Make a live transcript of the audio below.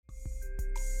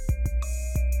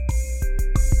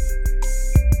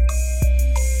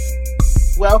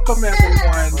Welcome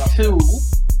everyone to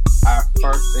our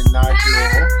first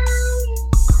inaugural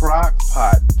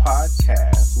Crockpot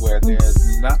podcast where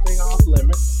there's nothing off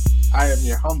limits. I am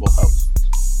your humble host,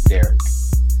 Derek.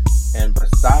 And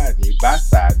beside me,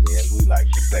 as we like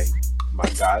to say, my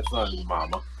godson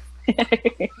mama,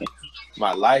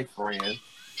 my life friend,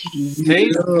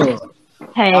 Tina.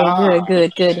 Hey,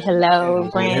 good. Hello, Brandon.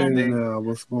 Brandon. Hey now,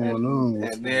 what's going on?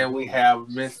 And then we have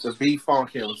Mr. B-Funk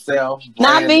himself.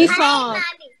 Not B-Funk.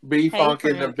 B-Funk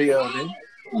in the building.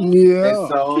 Yeah. And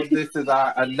so this is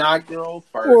our inaugural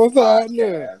first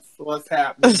podcast. What's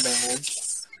happening,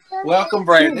 man? Welcome,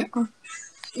 Brandon.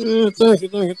 Yeah, thank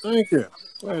you.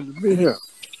 Glad to be here.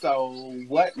 So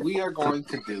what we are going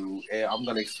to do, I'm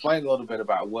going to explain a little bit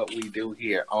about what we do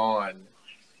here on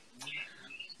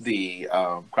the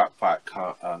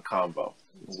Crockpot Combo.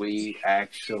 We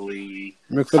actually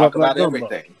talk about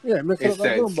everything. Yeah, mix it up like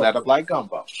gumbo. Set up like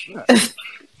gumbo. Yeah.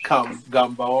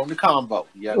 Gumbo on the combo.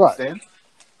 You understand?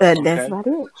 Right. That's about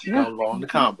it. Yeah. Gumbo on the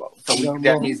combo. So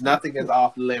that means nothing is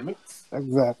off limits.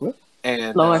 Exactly.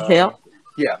 And Lord help.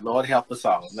 Yeah, Lord help us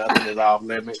all. Nothing is off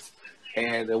limits.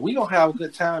 And we're going to have a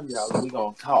good time, y'all. We're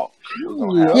going to talk. We're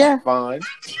going to have fun.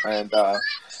 And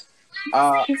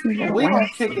we're going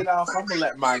to kick it off. I'm going to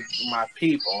let my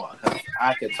people,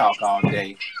 I could talk all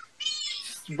day,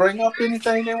 bring up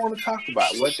anything they want to talk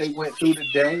about. What they went through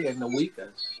today and the week.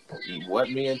 What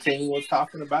me and Tina was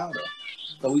talking about.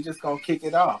 So we just going to kick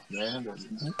it off, man.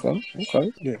 Okay.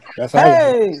 Yeah, that's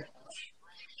how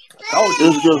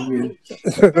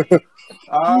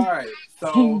All right.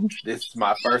 So this is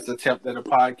my first attempt at a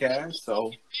podcast.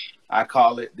 So I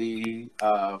call it the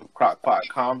Crockpot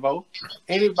Convo.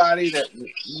 Anybody that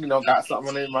got something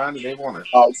on their mind that they want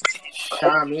to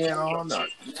chime in on or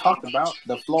talk about,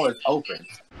 the floor is open.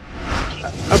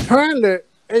 Apparently,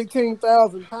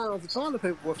 18,000 pounds of toilet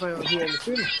paper were found here in the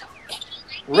city.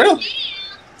 Really?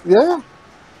 Yeah.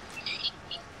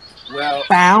 Well,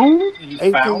 found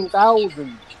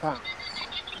 18,000 pounds.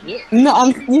 Yeah. No,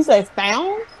 you say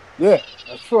found? Yeah,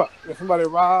 a truck. If somebody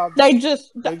robbed, they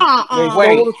just they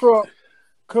stole the truck.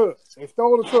 They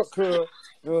stole the truck.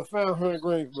 It was found here in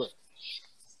Greensboro.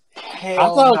 I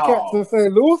thought cats in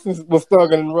St. Louis was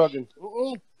thugging and rugging.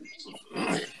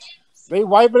 They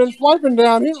wiping and swiping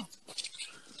down here.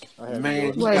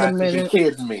 Man, you got to be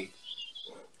kidding me.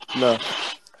 No.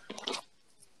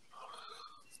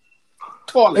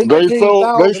 They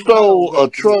stole a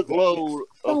truckload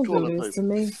of toilet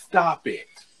paper. Stop it.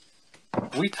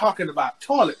 We talking about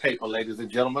toilet paper, ladies and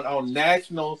gentlemen, on a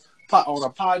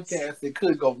podcast that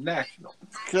could go national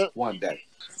one day.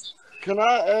 Can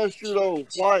I ask you though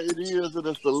why it is that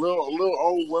it's the little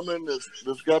old women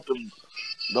that's got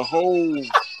the whole in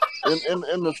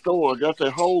the store, got the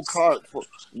whole cart for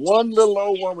one little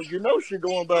old woman? You know she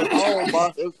going back home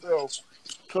by herself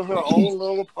to her own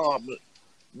little apartment,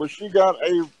 but she got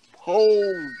a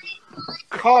whole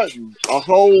carton, a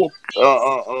whole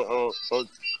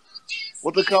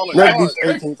what they call it? That's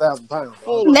 18,000 pounds.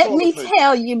 Let me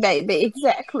tell you, baby,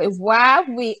 exactly why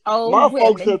we old My women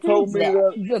folks have told me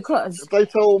that because they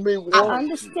told me I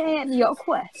understand your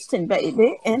question,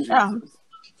 baby, and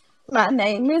my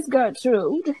name is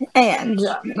Gertrude, and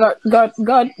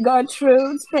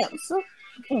Gertrude Spencer.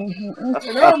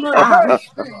 Yeah,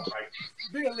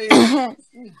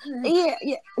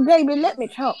 baby, let me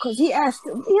talk because he asked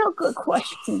a real good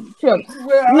question.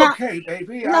 Well, okay,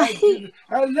 baby. Let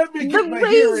me get my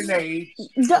hearing aid.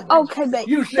 Okay,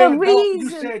 baby. You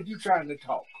said you're trying to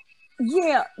talk.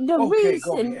 Yeah, the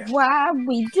reason why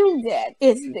we do that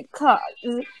is because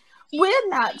we're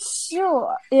not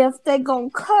sure if they're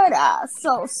going to cut our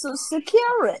Social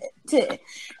Security.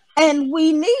 And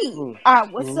we need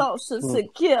our Social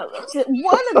Security.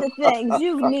 One of the things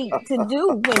you need to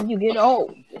do when you get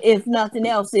old, if nothing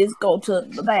else, is go to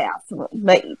the bathroom,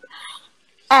 baby.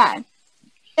 And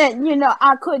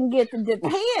I couldn't get the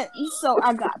Depends, so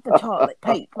I got the toilet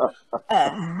paper.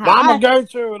 Mama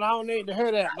Gertrude, I don't need to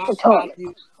hear that.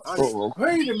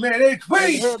 Wait a minute.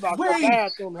 Wait. Shut up. Wait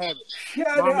a You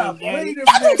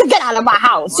need to get out of my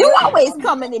house. You always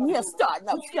coming in here starting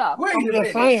up stuff. Wait I'm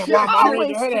just saying, Mama, I don't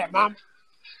need to hear that, Mama.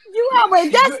 You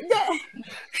always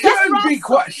Shouldn't be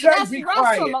quiet. Shouldn't be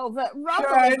quiet.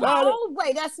 Oh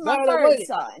wait, that's my third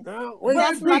son.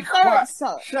 That's my third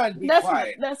son. Shouldn't be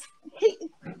quiet.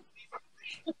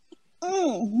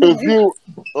 If you,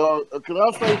 can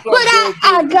I say something? But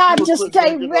I got to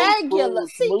stay regular.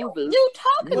 See, you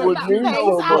talking about things I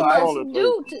must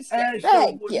do to stay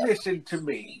regular. Listen to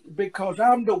me, because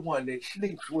I'm the one that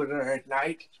sleeps with her at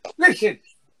night. Listen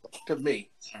to me.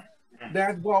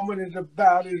 That woman is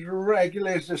about as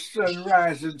regular as the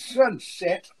sunrise and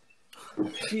sunset.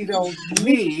 She don't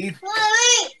need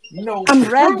no I'm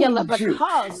regular prune juice.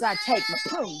 because I take my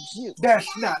prune juice.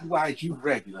 That's not why you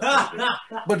regular.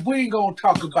 But we ain't gonna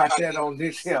talk about that on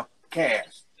this here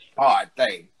cast hard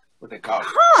thing. What they call it?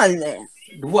 Honey,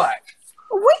 What?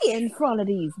 we in front of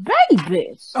these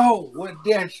babies. Oh, well,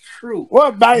 that's true.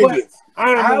 What babies? But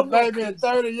I ain't no baby in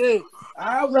 30 years.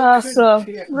 Russell,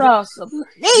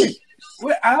 please.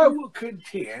 Well, I will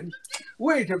contend.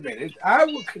 Wait a minute. I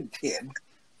will contend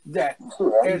that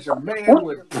as a man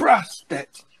with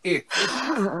prostate issues,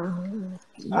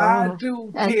 I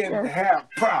do tend to have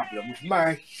problems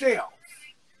myself.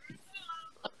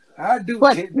 I do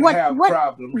tend to have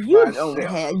problems you myself. don't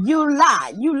have. You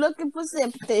lie. You looking for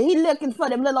sympathy. He looking for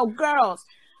them little girls.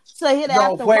 So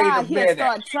after a while, he'll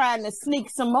start trying to sneak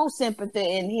some more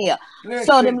sympathy in here.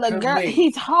 So them little girls,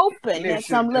 he's hoping that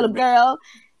some little girl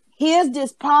hears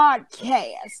this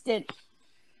podcast and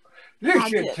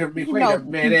listen to me. Wait a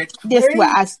minute. This is where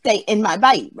I stay in my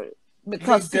Bible.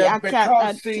 Because I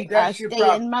stay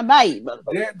in my Bible.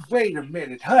 Wait a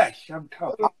minute. Hush. I'm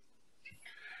talking.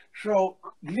 So,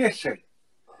 listen,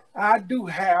 I do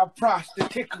have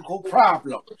prostatistical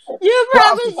problems. You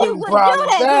promised you wouldn't do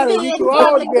that to me in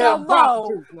public no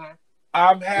more.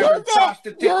 I'm having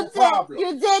prostatistical problems.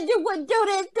 You said you wouldn't do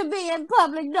this to me in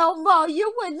public no more.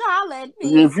 You wouldn't holler at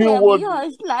me if you would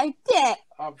hush like that.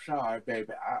 I'm sorry,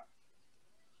 baby.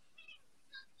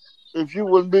 If you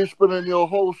wouldn't be spending your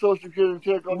whole Social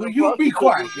Security check on will you be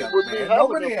quiet, young man?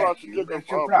 Nobody asked you. That's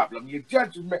your problem. You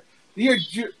judgment.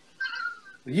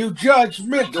 You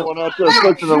judgmental. Going out there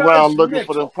searching around looking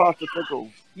for them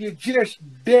prostitutes. You're just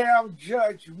damn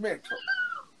judgmental.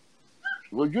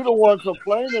 Well, you're the one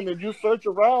complaining and you search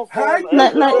around for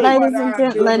ladies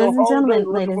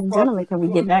and gentlemen, can we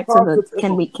get back to the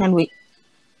can we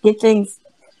get things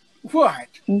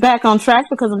back on track,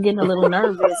 because I'm getting a little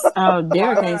nervous.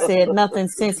 Derek ain't said nothing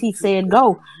since he said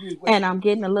go, and I'm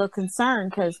getting a little concerned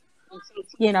because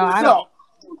I don't.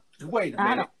 Wait a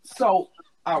minute. So.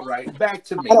 All right, back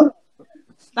to me.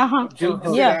 Judy,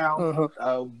 sit down.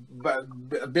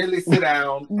 Billy, sit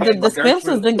down. The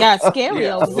Spencers done got scary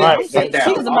over there.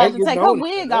 She was about to take her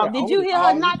wig off. Did you hear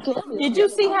her not? Did you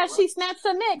see how she snatched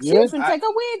her neck? She was going to take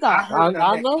her wig off.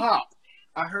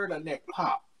 I heard her neck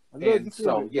pop. And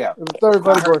so, yeah. Third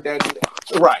vertebrae.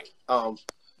 Right.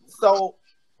 So,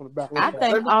 I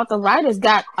think arthritis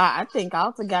got. I think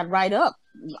Arthur got right up.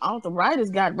 Arthritis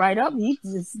got right up. He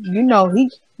just, he.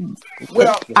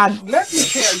 Well, let me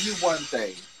tell you one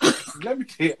thing. Let me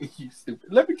tell you,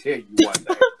 stupid. Let me tell you one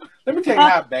thing. Let me tell you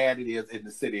how bad it is in the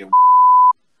city of.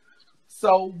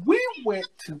 So we went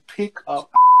to pick up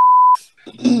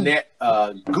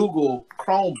Google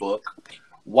Chromebook.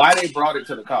 Why they brought it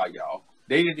to the car, y'all?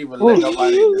 They didn't even let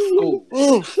nobody in the school.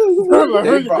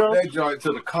 They brought that joint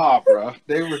to the car, bro.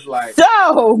 They was like,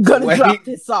 "So gonna drop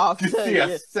this off to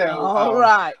you." So, all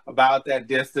right. About that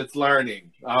distance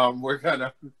learning, we're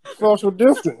gonna social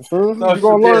distance. You're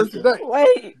gonna learn today.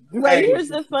 Wait. Here's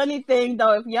the funny thing,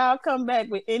 though. If y'all come back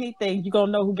with anything, you're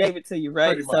gonna know who gave it to you,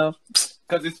 right? So,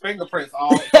 because it's fingerprints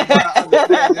all.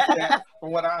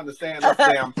 From what I understand, it's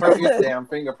damn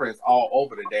fingerprints all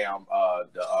over the damn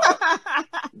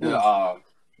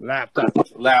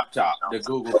laptop, the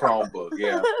Google Chromebook.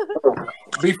 Yeah,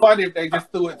 be funny if they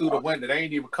just threw it through the window. They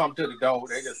ain't even come to the door.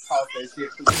 They just tossed that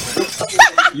shit through the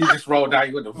window. You just roll down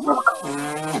your window.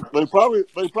 They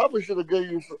probably should have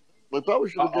gave you. They probably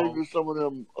should have gave you some of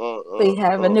them. We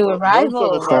have a new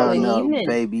arrival.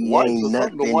 Baby, ain't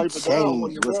nothing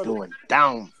changed. What's going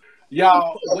down?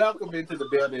 Y'all, welcome into the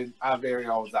building. Our very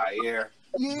own Zaire.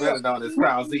 Better known as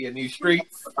Crown Z in these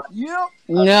streets. Yeah.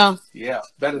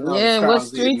 Better known as Crown what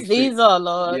Z streets these are,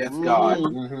 Lord. Yes, God.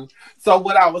 Mm-hmm. So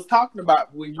what I was talking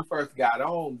about when you first got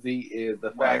on, Z, is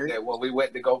the fact that when we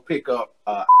went to go pick up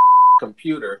a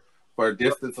computer for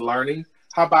distance learning,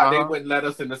 how about they wouldn't let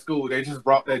us in the school? They just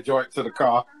brought that joint to the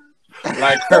car,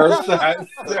 like curbside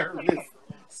service.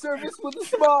 Service with a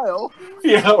smile.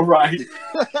 Yeah, right.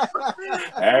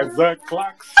 As the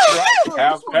clock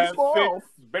strikes 6:30,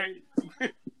 baby.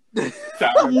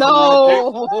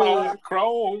 No.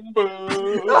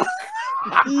 Chromebook.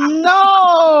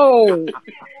 No.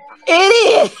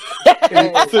 Idiot.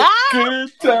 It's a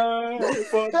good time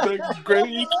for the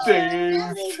great days.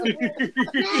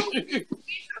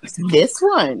 This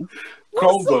one.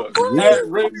 Chromebook at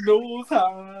Reynolds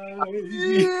High.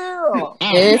 Yeah.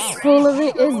 This School of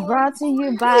It is brought to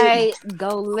you by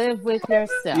Go Live With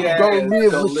Yourself. Yes, go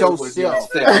live with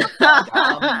yourself.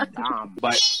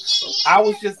 But I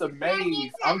was just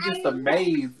amazed. I'm just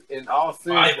amazed in all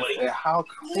seriousness at how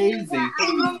crazy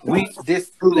this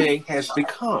thing has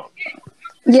become.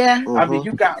 Yeah. I mean,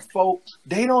 you got folk,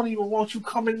 they don't even want you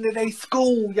coming to their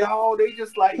school, y'all. They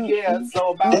just like, yeah,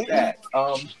 so about that.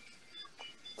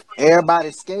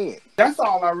 Everybody's scared. That's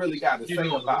all I really got to say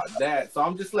about that. So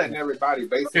I'm just letting everybody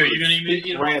basically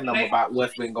speak random about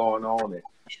what's been going on. And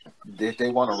if they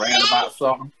want to rant about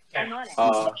something,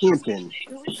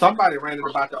 somebody ranted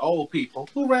about the old people.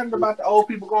 Who ranted about the old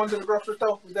people going to the grocery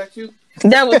store? Was that you?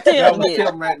 That was Tim. That was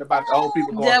Tim ranting about the old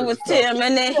people going that to was the store. Tim,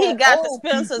 and then he got the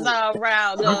Spencers all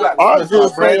riled up. You got the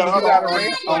Spencer. Brandon, you got a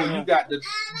rant. You got the.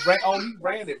 He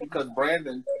ran it because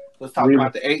Brandon was talking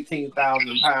about the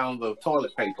 18,000 pounds of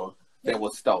toilet paper that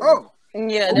was stolen.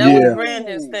 Yeah, that was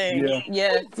Brandon's thing.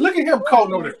 Yeah. Look at him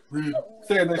calling over there,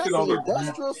 saying that shit on the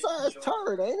industrial size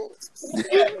turd, ain't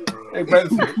it? Hey,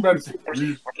 Brandon.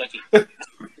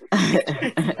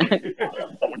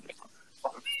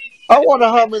 I wonder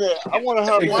how many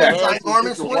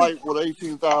white with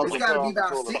 18,000 pounds.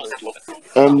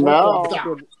 And now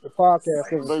the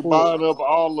podcast they buying up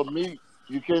all the meat.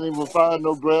 You can't even find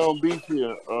no ground beef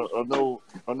here, or no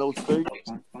steak.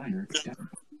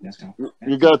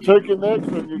 You got turkey necks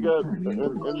and you got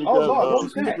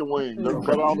chicken wings.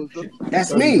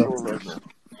 That's me.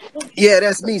 Yeah,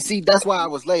 that's me. See, that's why I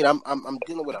was late. I'm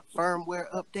dealing with a firmware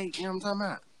update. You know what I'm talking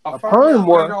about? A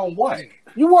firmware on what?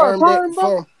 You want a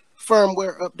firmware?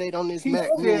 Firmware update on this Mac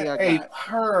Mini I got.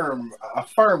 A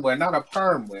firmware, not a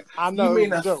firmware. I know. You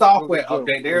mean a software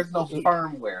update? There's no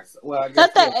firmware. Well, I guess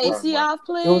cut that AC off,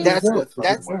 please. That's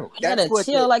what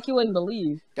chill like you wouldn't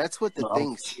believe. That's what the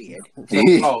thing said.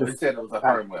 He said it was a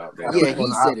firmware update. Yeah, he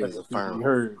said it was a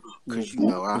firmware. Because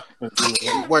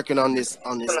I'm working on this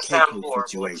camping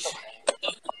situation.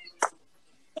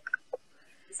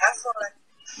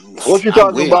 What you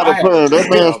talking about a perm? That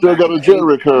man still got a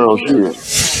Jerry curl.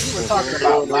 Shit. We were talking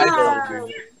about life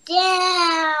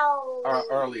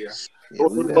earlier. Yeah,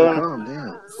 we better calm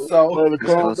down. So we're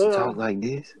supposed to talk like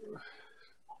this.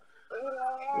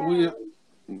 We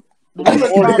were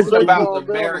talking about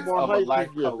the merits of a life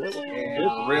coach,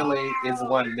 and really, is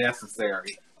one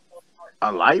necessary?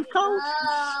 A life coach?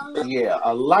 Yeah,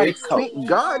 a life coach.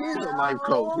 God is a life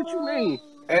coach. What you mean?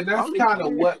 And that's kind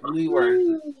of what we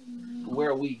were.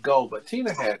 Where we go, but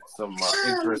Tina had some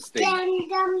interesting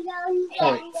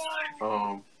points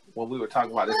when we were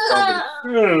talking about this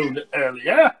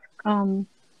earlier.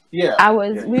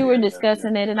 We were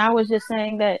discussing it, and I was just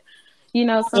saying that,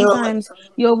 sometimes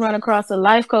you'll run across a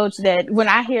life coach that when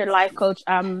I hear life coach,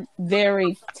 I'm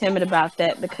very timid about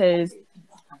that because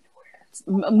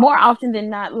more often than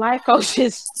not, life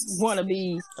coaches want to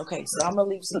be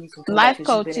life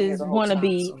coaches want to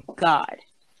be God.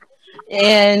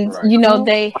 And,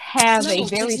 they have a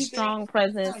very strong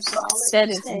presence that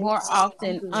is more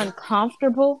often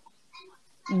uncomfortable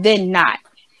than not.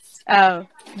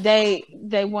 They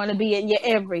want to be in your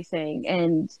everything.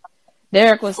 And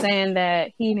Derek was saying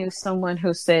that he knew someone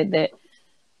who said that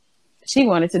she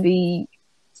wanted to be,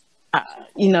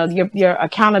 your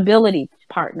accountability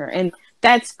partner. And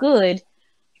that's good.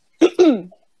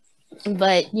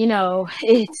 But,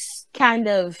 it's kind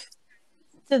of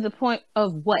to the point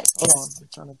of what?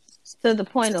 To the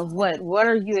point of what? What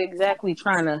are you exactly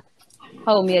trying to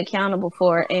hold me accountable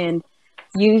for? And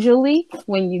usually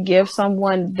when you give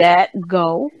someone that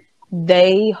go,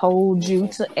 they hold you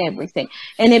to everything.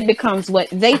 And it becomes what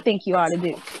they think you ought to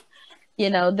do.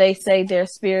 They say they're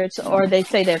spiritual or they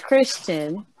say they're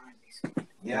Christian.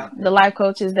 Yeah. The life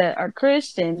coaches that are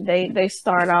Christian, they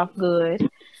start off good,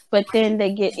 but then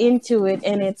they get into it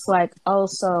and it's like,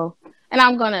 and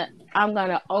I'm gonna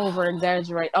over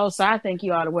exaggerate. So I think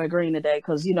you ought to wear green today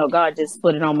because God just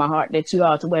put it on my heart that you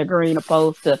ought to wear green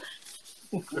opposed to.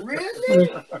 Really?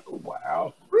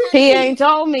 Wow. He ain't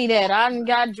told me that. I done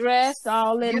got dressed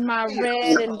all in my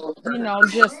red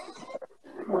and just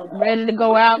ready to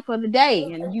go out for the day,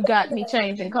 and you got me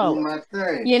changing colors.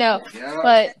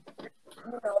 But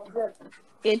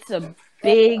it's a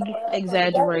big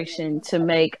exaggeration to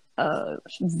make a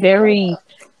very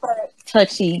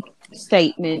touchy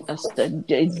statement.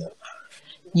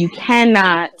 You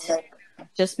cannot,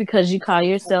 just because you call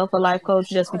yourself a life coach,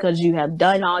 just because you have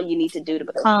done all you need to do to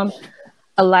become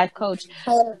a life coach,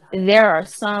 there are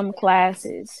some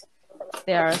classes,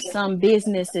 there are some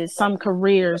businesses, some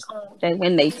careers that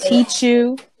when they teach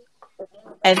you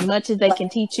as much as they can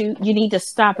teach you, you need to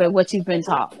stop at what you've been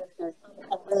taught.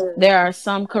 There are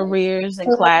some careers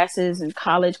and classes and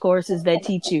college courses that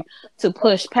teach you to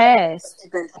push past.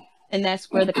 And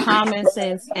that's where the common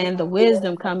sense and the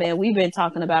wisdom come in. We've been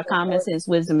talking about common sense,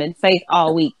 wisdom, and faith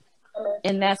all week.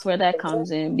 And that's where that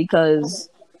comes in because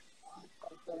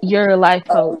you're a life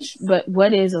coach. But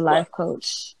what is a life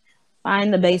coach?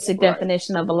 Find the basic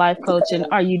definition of a life coach. And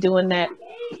are you doing that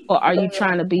or are you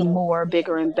trying to be more,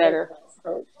 bigger, and better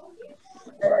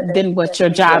than what your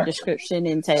job description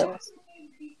entails?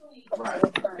 Right,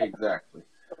 exactly.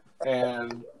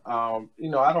 And I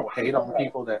don't hate on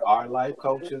people that are life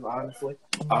coaches, honestly.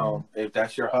 If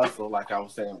that's your hustle, like I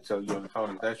was saying to you and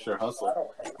Tony, if that's your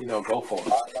hustle, go for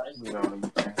it. You know what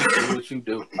I'm saying? Do what you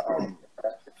do.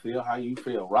 Feel how you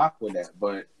feel. Rock with that.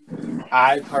 But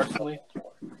I personally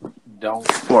don't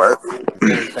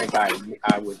really think I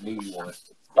would need one.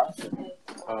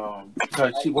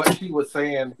 Because what she was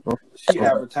saying, she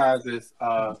advertises,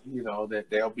 that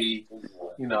they'll be,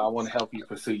 I want to help you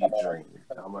pursue your dream.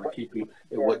 I'm going to keep you.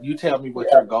 What you tell me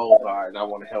what your goals are, and I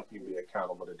want to help you be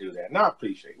accountable to do that. And I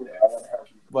appreciate that.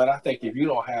 But I think if you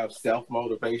don't have self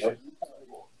motivation,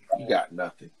 you got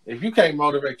nothing. If you can't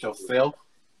motivate yourself,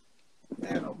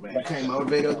 man, oh man, you can't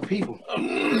motivate other people.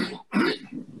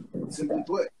 Simply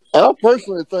put. I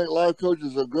personally think life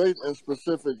coaches are great in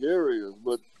specific areas,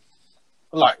 but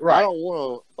I don't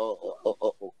want a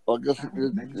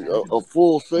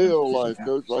full sale life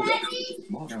coach. I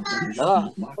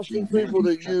see people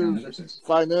that use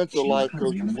financial life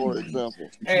coaches, for example.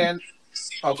 And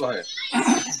go ahead.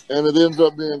 And it ends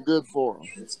up being good for them.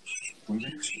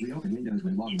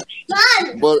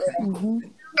 But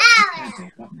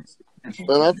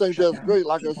and I think that's great,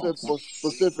 like I said, for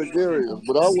specific areas.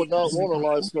 But I would not want a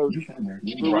life coach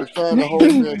who was trying to hold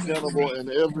me accountable in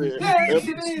every area of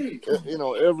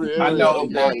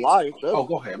my life.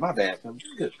 Go ahead. My bad.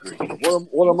 Good grief.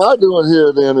 What am I doing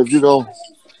here then? If you don't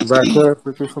yeah.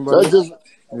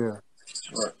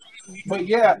 Right. But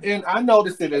yeah, and I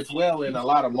noticed it as well in a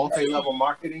lot of multi-level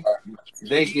marketing.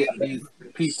 They get these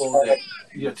people that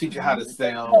teach you how to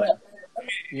sell,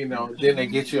 and then they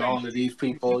get you onto these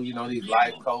people, these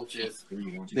life coaches.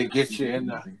 They get you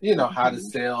in how to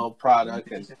sell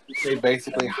product, and they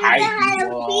basically hype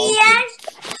you up,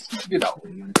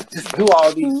 just do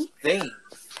all these things.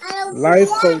 Life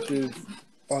coaches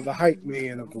are the hype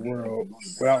man of the world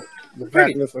without the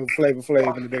backness of Flavor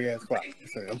Flav and the Big Ass Clock.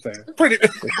 I'm saying. Pretty.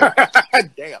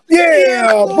 Damn.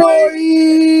 Yeah, boy.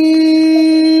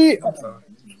 I'm sorry.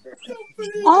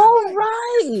 All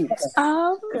right.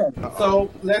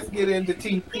 So let's get into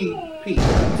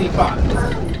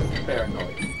T5.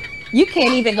 Paranoid. You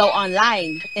can't even go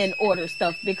online and order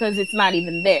stuff because it's not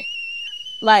even there.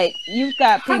 Like, you've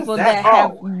got people that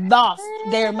have lost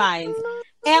their minds.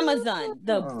 Amazon,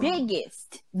 the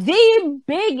biggest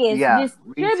distributors,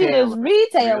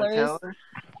 retailers.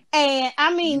 And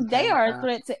I mean, they are a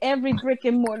threat to every brick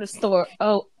and mortar store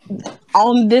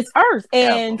on this earth.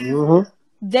 And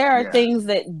there are things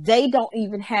that they don't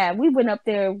even have. We went up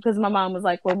there because my mom was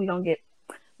like, well, we're gonna get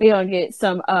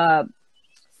some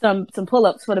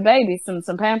pull-ups for the baby, some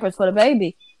Pampers for the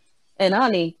baby. And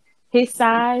honey, his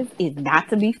size is not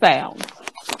to be found.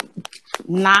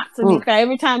 Not to be found.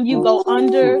 Every time you go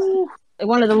under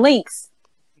one of the links,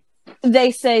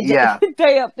 they say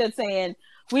they up there saying,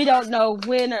 we don't know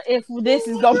when or if this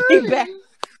is gonna be back.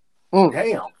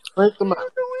 Damn.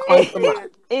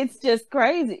 It's just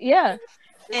crazy. Yeah.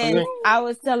 And I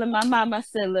was telling my mom, I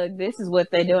said, look, this is what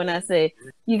they do. And I said,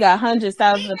 you got hundreds,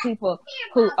 thousands of people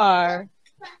who are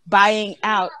buying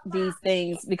out these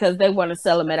things because they want to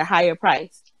sell them at a higher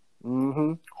price.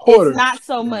 Mm-hmm. It's not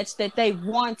so much that they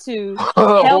want to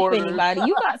help anybody.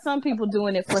 You got some people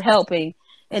doing it for helping,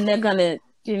 and they're going to,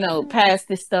 pass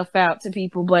this stuff out to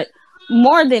people. But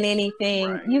more than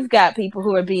anything, you've got people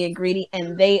who are being greedy,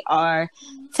 and they are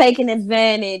taking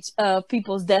advantage of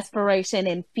people's desperation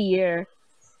and fear.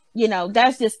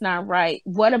 That's just not right.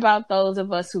 What about those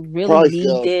of us who really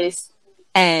need this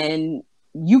and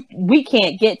we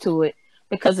can't get to it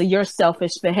because of your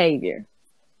selfish behavior?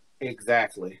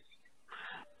 Exactly.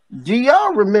 Do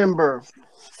y'all remember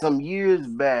some years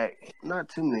back, not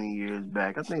too many years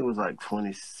back, I think it was like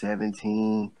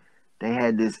 2017, they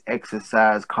had this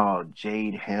exercise called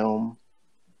Jade Helm.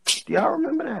 Do y'all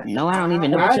remember that? No, I don't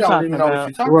even know what you're talking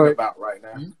about right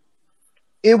now.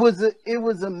 It was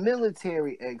a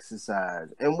military exercise,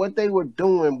 and what they were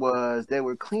doing was they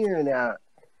were clearing out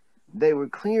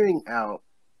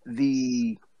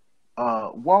the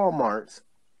Walmarts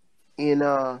in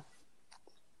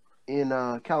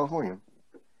California.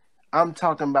 I'm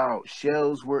talking about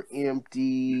shelves were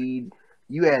emptied.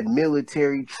 You had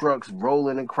military trucks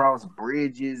rolling across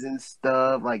bridges and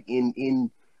stuff, like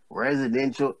in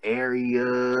residential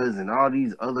areas and all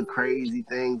these other crazy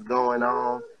things going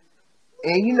on.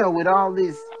 And with all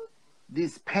this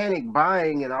panic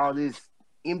buying and all this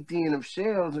emptying of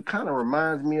shelves, it kind of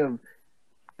reminds me of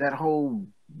that whole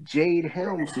Jade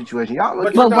Helm situation. Y'all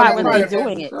look but why were they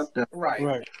doing it?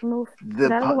 Right.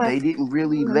 They didn't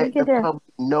really let the public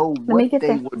know what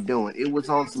they were doing. It was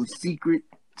on some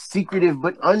secretive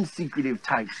but unsecretive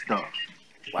type stuff.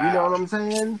 Wow. You know what I'm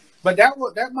saying? But that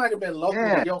might have been local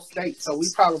in your state, so we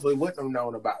probably wouldn't have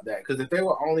known about that. Because if they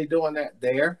were only doing that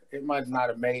there, it might not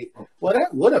have made. Well,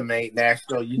 that would have made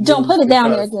national news. Don't put it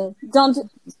down there again. Don't.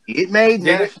 It made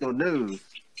national news.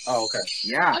 Oh, okay.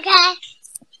 Yeah. Okay.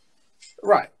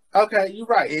 Right. Okay, you're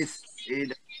right.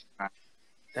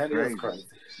 That is crazy.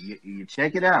 You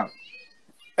check it out.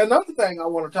 Another thing I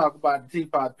want to talk about the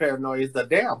Teapot Paranoia is the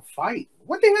damn fight.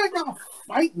 What the heck y'all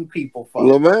fighting people for?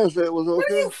 LeMan said it was okay.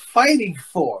 What are you fighting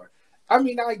for? I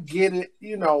mean, I get it.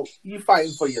 You know, you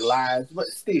fighting for your lives, but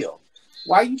still,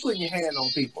 why are you putting your hand on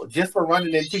people just for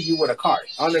running into you with a cart?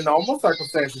 Under normal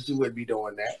circumstances, you wouldn't be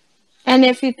doing that. And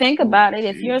if you think about it,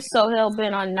 if you're so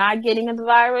hell-bent on not getting the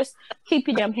virus, keep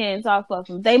your damn hands off of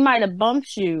them. They might have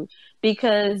bumped you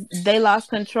because they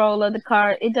lost control of the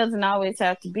cart. It doesn't always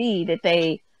have to be that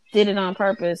they did it on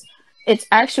purpose. It's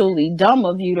actually dumb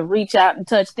of you to reach out and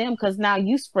touch them because now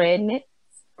you spreading it.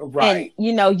 Right.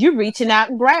 And, you're reaching out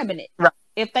and grabbing it. Right.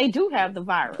 If they do have the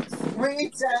virus.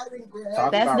 Reach out and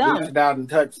grab. That's dumb. Reaching out and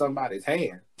touch somebody's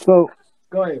hand. So,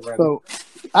 go ahead, brother. So,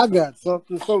 I got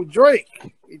something. So,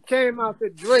 Drake, it came out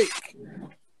that Drake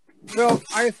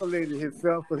self-isolated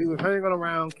himself because he was hanging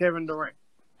around Kevin Durant.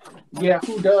 Yeah,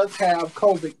 who does have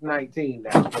COVID-19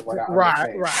 now?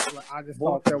 Right. I just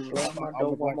thought that was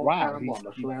wow. I'm going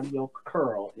to slam your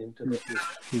curl into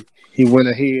the He went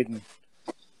ahead and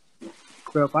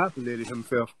self-isolated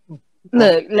himself.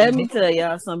 Look, let me tell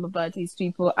y'all something about these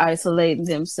people isolating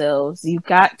themselves. You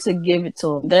got to give it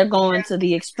to them. They're going to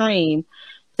the extreme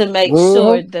to make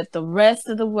sure that the rest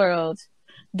of the world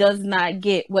does not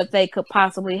get what they could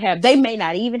possibly have. They may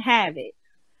not even have it.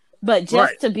 But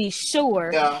just to be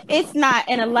sure, it's not.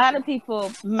 And a lot of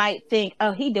people might think,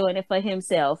 oh, he's doing it for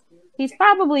himself. He's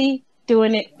probably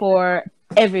doing it for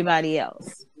everybody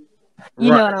else. You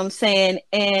know what I'm saying?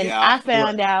 And I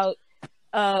found out,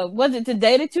 was it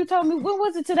today that you told me? When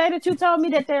was it today that you told me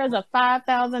that there's a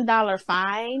 $5,000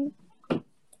 fine?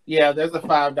 Yeah, there's a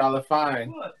 $5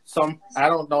 fine. I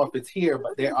don't know if it's here,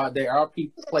 but there are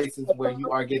places where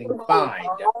you are getting fined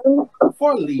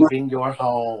for leaving your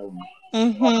home.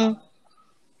 Mm-hmm.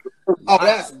 Oh,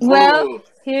 that's brutal. Well,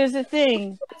 here's the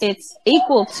thing. It's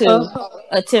equal to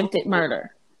attempted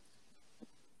murder.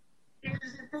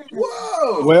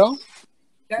 Whoa. Well,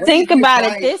 think about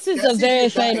it. This is a very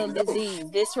fatal disease.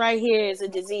 This right here is a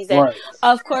disease that,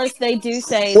 of course, they do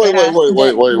say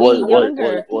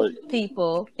younger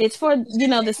people. It's for,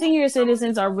 the senior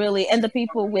citizens are really, and the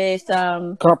people with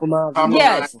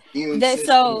compromise. Yes.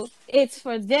 So it's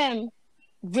for them.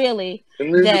 Really,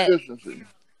 that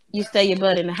you stay your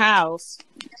butt in the house.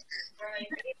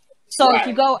 So if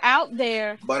you go out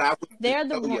there, they're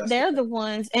the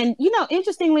ones, and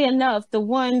interestingly enough, the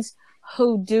ones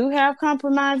who do have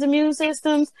compromised immune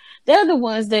systems, they're the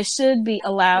ones that should be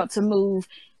allowed to move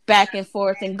back and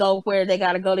forth and go where they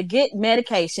got to go to get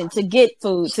medication, to get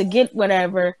food, to get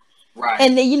whatever. Right.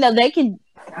 And then they can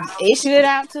issue it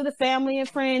out to the family and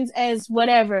friends as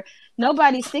whatever.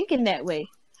 Nobody's thinking that way.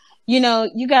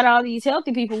 You got all these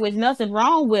healthy people with nothing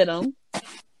wrong with them,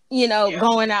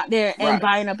 going out there and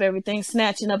buying up everything,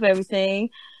 snatching up everything,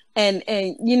 and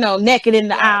naked in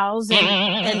the aisles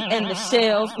and the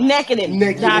shelves, naked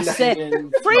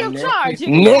free of charge. You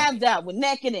can have that one,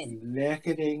 necketing.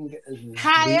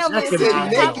 However,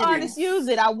 how artists use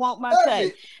it, I want my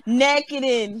cut.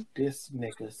 Necketing. This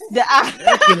niggas.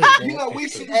 We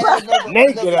should add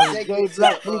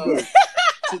another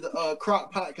to the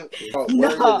crock pot. But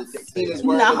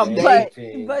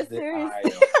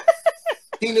seriously,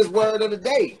 Tina's word of the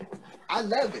day. I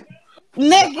love it.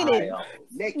 Negative.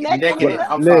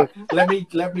 I'm sorry. Let me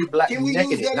black. Can we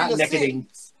use that not necketing?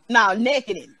 No,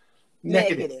 necketing.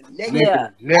 Necketing. Yeah.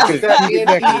 Necketing.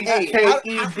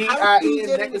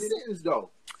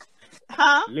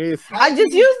 Huh? I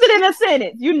just used it in a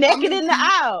sentence. You naked in the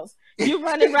aisles. You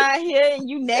running around here and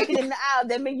you naked in the aisle.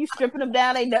 That means you stripping them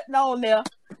down. Ain't nothing on there.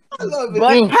 I love it.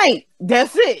 But paint.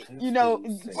 That's it.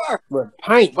 But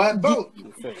paint.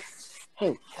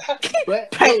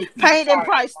 Paint and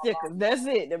price stickers. That's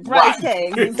it. The price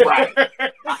tags.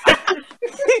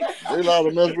 They allowed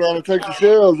to mess around and take the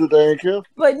shells if they ain't careful.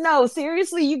 But no,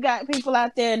 seriously, you got people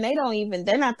out there and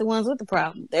they're not the ones with the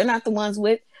problem. They're not the ones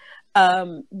with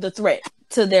the threat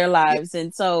to their lives.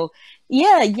 And so,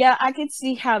 yeah, I could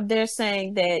see how they're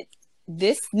saying that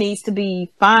this needs to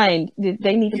be fined.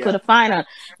 They need to put a fine on.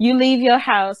 You leave your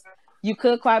house, you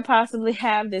could quite possibly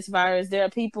have this virus. There are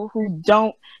people who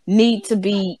don't need to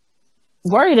be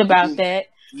worried about that.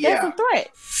 That's a threat.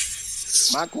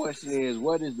 My question is,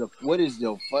 what is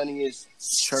your funniest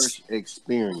church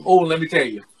experience? Oh, let me tell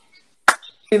you.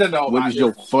 Tina know what is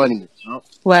your funniest?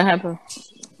 What happened?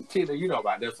 Tina, you know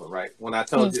about this one, right? When I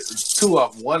told you two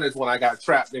of them. One is when I got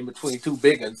trapped in between two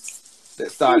big ones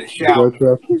that started shouting.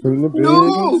 The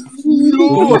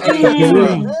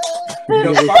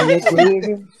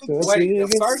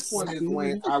first one is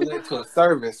when I went to a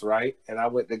service, right? And I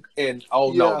went to, and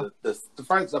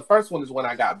the first one is when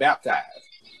I got baptized.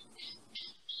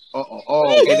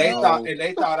 And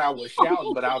they thought I was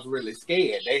shouting, but I was really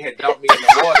scared. They had dumped me in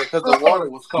the water because the water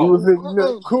was cold.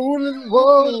 Cooling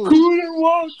water.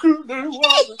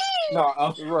 No,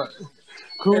 right.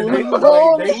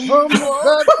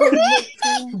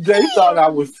 They thought I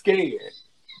was scared.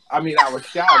 I mean, I was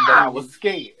shouting, but I was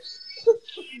scared.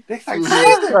 They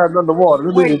like,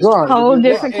 underwater. Whole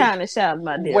different kind of shouting,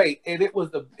 my dear. Wait, and it was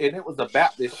the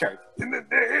Baptist church. In the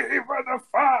name of the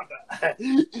Father,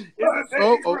 in the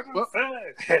name of the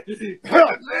Son, in the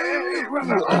name of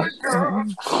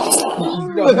the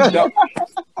Holy Ghost.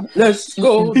 Let's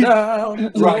go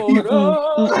down, Jordan.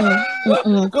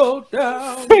 Go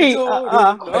down,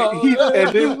 Jordan.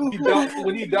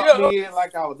 When he dumped me in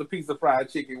like I was a piece of fried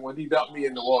chicken, when he dumped me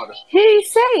in the water. He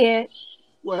said,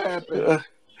 what happened?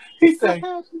 He said,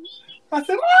 I said, oh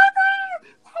God,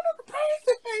 praise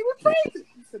it, baby, praise it.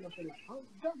 He said,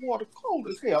 that water cold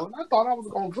as hell, and I thought I was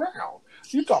going to drown.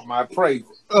 You talking about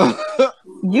praising.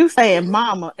 You saying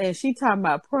mama, and she talking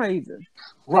about praising.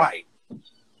 Right.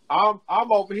 I'm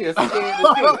over here scared as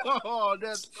hell.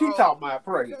 She talking about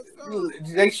praising.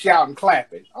 They shouting,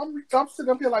 clapping. I'm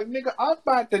sitting up here like, nigga, I'm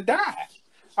about to die.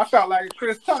 I felt like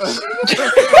Chris Tucker.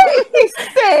 He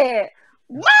said,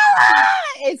 mama!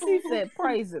 And she said,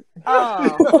 praise it.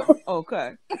 Oh,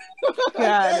 okay.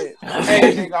 Got it.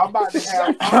 Hey, nigga, I'm about to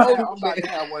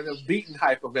have one of them beating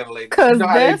hyperventilators. Because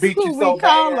that's beat who you we so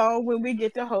call bad. on when we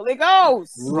get the Holy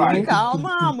Ghost. Right. We call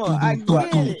mama. I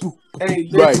get it. Hey,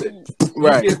 listen.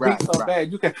 Right. You get beat so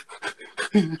bad, you can...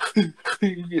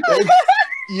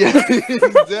 Yeah,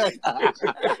 exactly.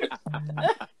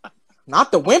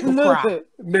 Not the whimper cry.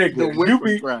 Nigga,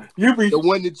 you be the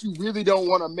one that you really don't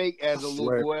want to make as a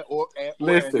little boy or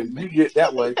listen, you get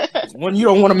that way. When you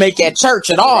don't want to make at church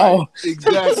at all. Right.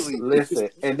 Exactly. Listen,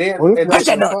 and then hush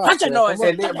your noise.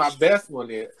 And then my best one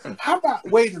is, how about,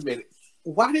 wait a minute,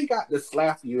 why they got to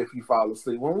slap you if you fall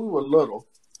asleep? When we were little,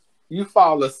 you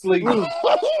fall asleep.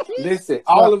 Listen,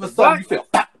 all of a sudden you feel,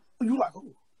 you like,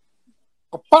 oh,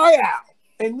 fire out.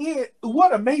 And then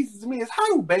what amazes me is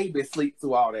how do babies sleep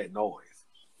through all that noise?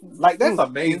 Like, that's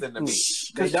amazing to me.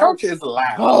 Because church is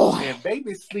loud and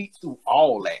babies sleep through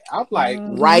all that. I'm like,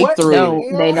 right through. No,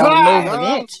 they don't move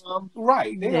an inch.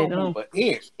 Right. They don't move an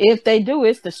inch. If they do,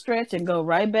 it's to stretch and go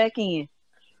right back in.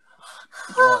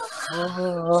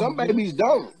 Some babies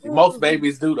don't. Most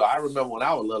babies do, though. I remember when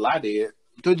I was little, I did.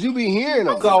 Could you be hearing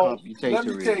them? So, let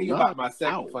me tell you about my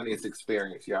second funniest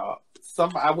experience, y'all.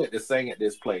 I went to sing at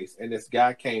this place, and this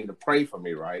guy came to pray for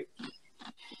me, right?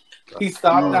 He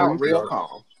started out real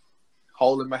calm,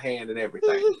 holding my hand and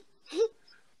everything.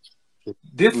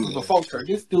 This was before church.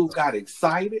 This dude got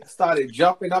excited, started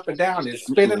jumping up and down and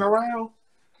spinning around.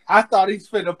 I thought he's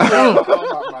finna pull out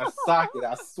my socket.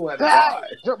 I swear to God.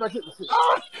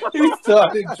 He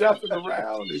started jumping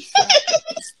around and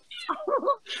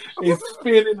he's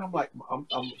spinning. I'm like, I'm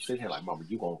sitting here like, Mama,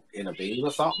 you gonna intervene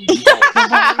or something? You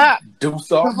gonna do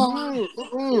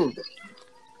something?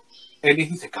 And then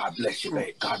he said, God bless you,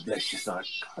 babe. God bless you, son.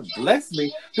 God bless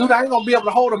me. Dude, I ain't gonna be able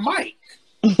to hold a mic.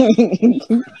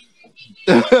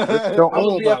 I'm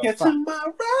gonna be up here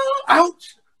tomorrow.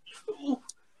 Ouch.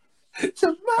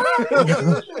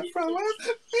 Tomorrow.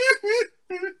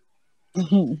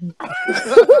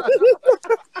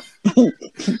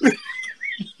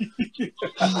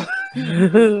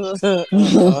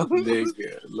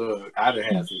 Nigga, look, I done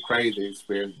had some crazy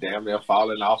experience. Damn near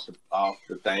falling off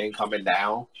the thing, coming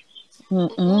down. Hey,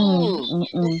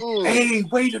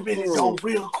 wait a minute, though,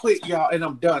 real quick, y'all, and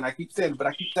I'm done. I keep saying it, but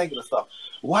I keep thinking of stuff.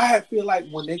 Why I feel like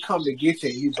when they come to get you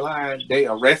and you blind, they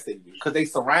arresting you because they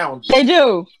surround you. They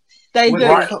do. They do.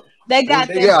 Right. They got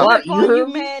that grip on you,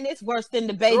 man. It's worse than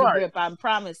the baby grip. I'm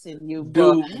promising you,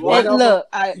 dude. Look,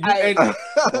 and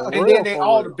then they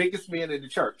all the biggest men in the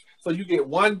church. So you get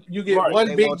one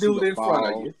big dude in front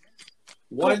of you,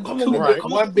 one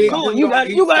big dude on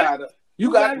each side. You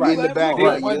got it right in the back.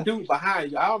 Then one dude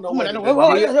behind you. I don't know what.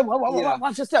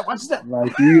 Watch your step. Watch your step.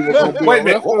 Like you wait a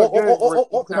minute.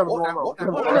 Watch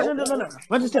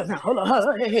your step now. Hold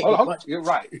on. Hey, hold on. You're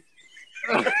right.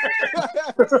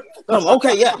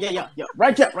 Okay, yeah.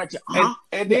 Right there. Uh-huh.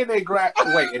 And then they grab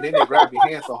your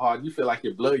hand so hard you feel like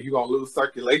your blood, you're gonna lose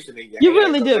circulation in your You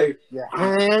hand. really do.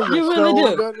 You really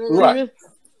do. Right.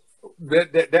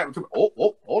 That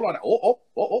hold on.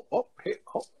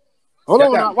 Hold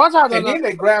on, watch out. And then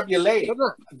they grab your leg.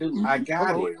 Dude, I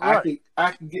got it. Right.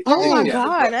 I can get. Oh my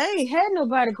God! I ain't had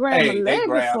nobody grab my leg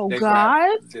before,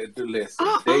 God. Listen,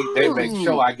 they make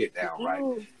sure I get down right.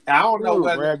 And I don't know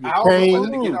whether to get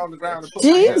on the ground and put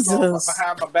my hands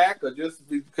behind my back or just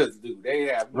because, dude, they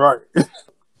have right.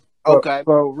 Okay.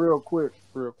 So real quick,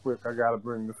 I gotta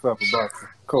bring this up about the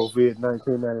COVID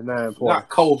 1999 part. Not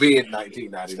COVID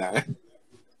 1999.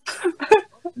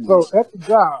 So at the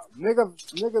job,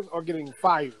 niggas are getting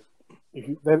fired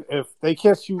if they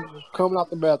catch you coming out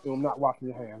the bathroom not washing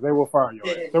your hands. They will fire you.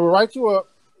 They will write you up,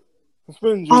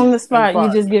 suspend you on the spot.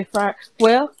 You just get fired.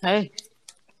 Well, hey.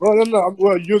 Well, no.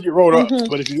 Well, you'll get rolled up,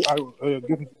 but if you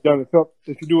get it done,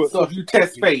 if you do it, so if you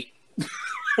test fate.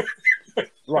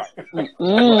 Right.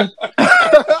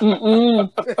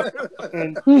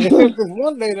 And this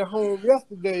one lady home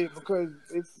yesterday because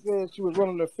it said she was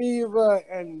running a fever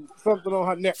and something on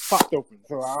her neck popped open.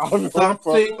 So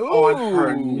something on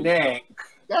her neck.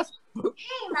 That's. But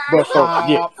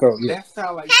that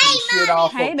sounds like some shit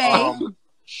off hey,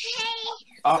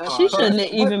 of. She shouldn't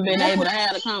have even been able to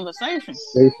have a conversation.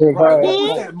 What's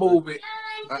that movie?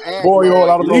 Boy,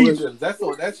 Legions. That's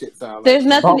what that shit sounds like. There's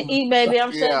nothing to eat, baby.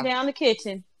 I'm shutting down the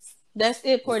kitchen. That's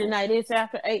it for tonight. It's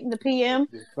after 8 p.m.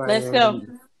 Let's go.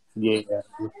 Yeah.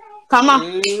 Come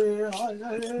on.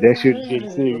 That shit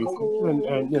get serious.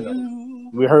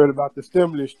 And we heard about the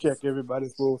stimulus check.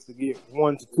 Everybody's supposed to get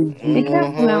 1 to 2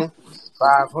 now.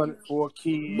 500 for a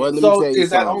kid. So is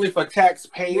that only for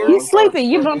taxpayers? You sleeping?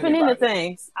 You bumping into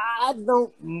things? I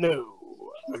don't know.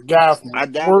 A guy from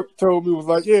work told me, was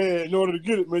like, yeah, in order to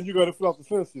get it, man, you got to fill out the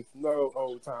census. No,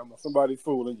 old timer. Somebody's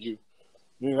fooling you.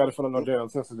 You ain't got to fill out no damn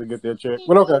census to get that check.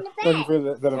 But okay, thank you for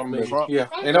that information. Yeah,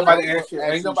 ain't nobody asked you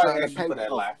for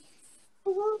that laugh.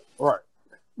 Right.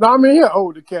 No, I mean,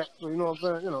 old the cat. So you know what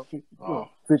I'm saying?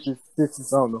 50, I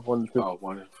don't know, 1 to 50. Oh,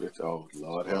 1 to 50. Oh,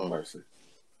 Lord have mercy.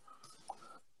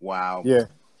 Wow. Yeah.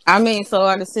 I mean, so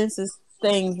are the census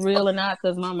things real or not?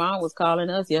 Because my mom was calling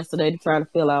us yesterday to try to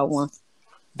fill out one.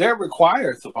 They're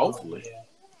required, supposedly.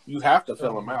 You have to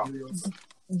fill them out.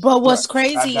 But what's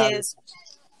crazy is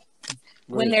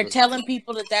when they're telling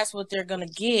people that that's what they're going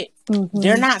to get,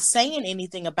 they're not saying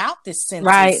anything about this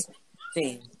census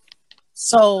thing.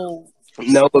 So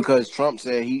no, because Trump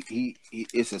said he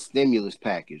it's a stimulus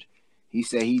package. He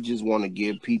said he just want to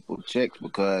give people checks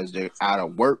because they're out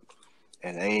of work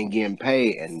and they ain't getting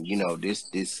paid, and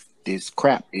this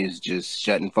crap is just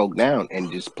shutting folk down and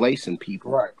displacing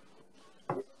people. Right.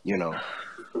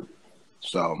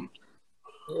 So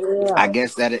I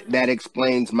guess that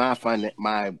explains my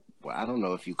I don't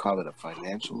know if you call it a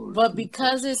financial. But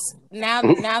because it's now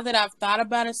that I've thought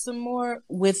about it some more,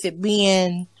 with it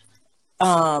being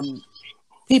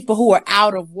people who are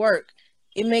out of work,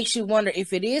 it makes you wonder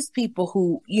if it is people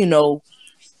who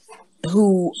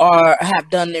have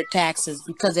done their taxes,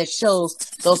 because it shows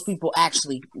those people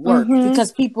actually work.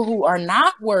 Because people who are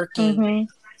not working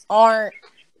aren't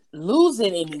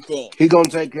losing anything. He gonna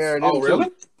take care of them. Oh, really?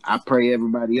 Too. I pray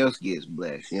everybody else gets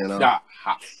blessed. I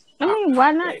mean,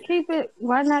 why not keep it?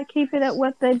 Why not keep it at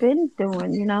what they've been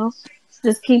doing?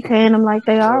 Just keep paying them like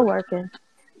they are working.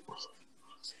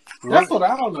 That's what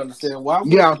I don't understand. Why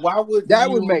would that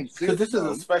would make sense? Because this is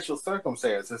a special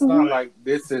circumstance. It's not like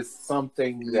this is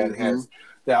something that has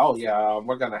that. Oh yeah,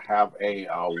 we're gonna have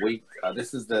a week.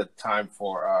 This is the time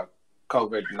for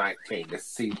COVID-19. This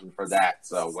season for that.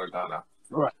 So we're gonna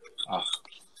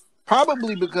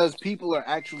probably because people are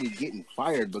actually getting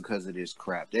fired because of this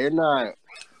crap. They're not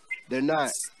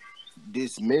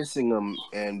dismissing them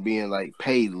and being like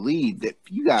paid leave. That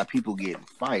you got people getting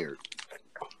fired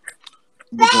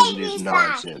because of this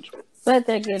nonsense. But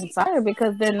they're getting fired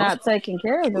because they're not taking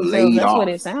care of themselves. That's what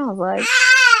it sounds like.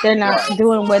 They're not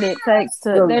doing what it takes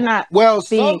to. They're not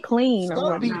being clean or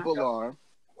whatnot. Some people are.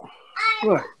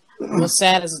 Right. What's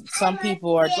sad is some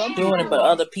people are doing it, but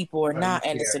other people are not,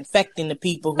 and it's infecting the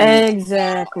people who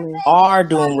are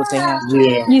doing what they have to.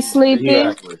 Yeah. You sleeping?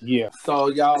 Exactly. Yeah. So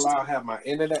y'all, I'll have my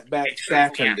internet back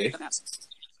Saturday.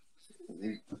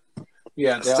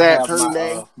 Yeah,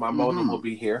 Saturday. My modem will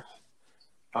be here.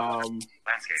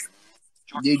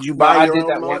 Did you buy? I did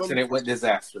that once and it went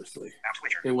disastrously.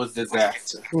 It was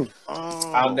disaster.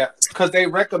 Because they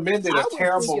recommended a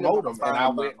terrible modem, and I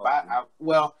went by.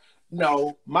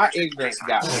 No, my ignorance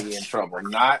got me in trouble,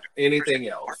 not anything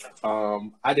else.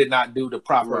 I did not do the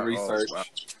proper research.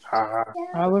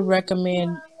 I would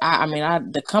recommend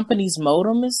the company's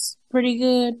modem is pretty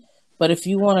good, but if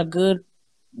you want a good,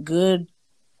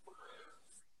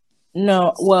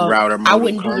 no, well, I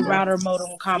wouldn't do the router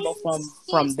modem combo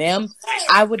from them.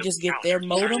 I would just get their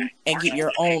modem and get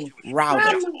your own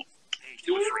router.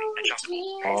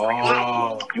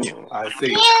 Oh, I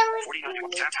see.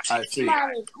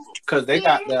 Because they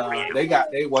got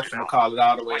they whatchamacallit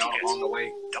all the way on the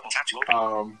way.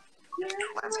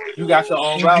 You got your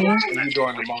own router, and you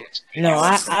doing the most? No,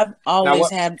 I've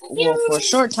always had. Well, for a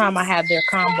short time, I had their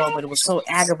combo, but it was so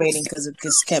aggravating because it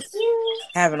just kept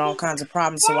having all kinds of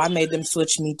problems. So I made them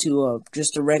switch me to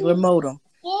just a regular modem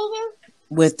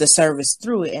with the service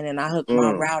through it, and then I hooked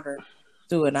my router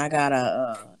through it. And I got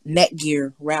a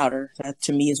Netgear router that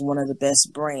to me is one of the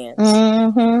best brands.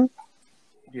 Mm-hmm.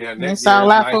 Yeah, that's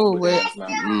all I fool with.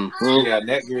 Yeah,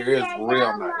 Netgear is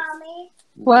real nice.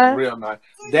 What? Real nice.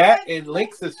 That and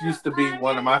Linksys used to be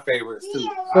one of my favorites too.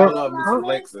 I love me some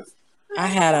Linksys.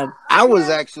 I was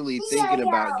actually thinking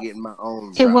about getting my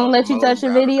own. It won't let you touch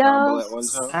your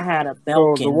videos. I had a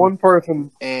Belkin. So the one person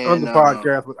on the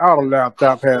podcast without a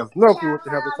laptop has no clue what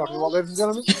the hell they're talking about, ladies and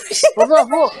gentlemen. What's up,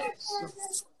 look?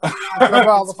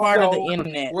 It's part of the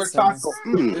internet. We're so.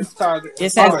 talking.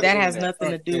 That has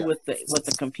nothing to do with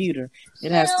the computer.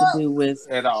 It has to do with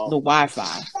the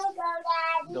Wi-Fi.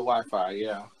 The Wi-Fi,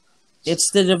 yeah.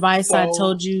 It's the device I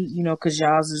told you, because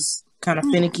y'all's is kind of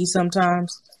finicky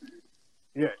sometimes.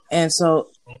 Yeah. And so,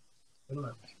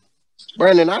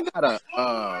 Brandon, I got a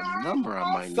number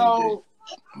I might need to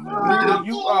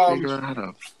figure out how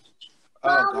to.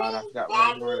 Oh God, I forgot what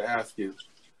I was going to ask you.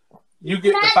 You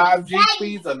get the 5G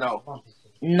speeds or no?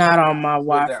 Not on my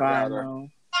Wi-Fi, no.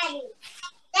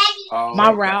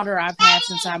 My router I've had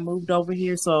since I moved over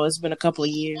here, so it's been a couple of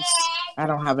years. I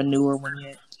don't have a newer one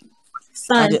yet.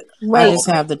 I just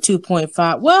have the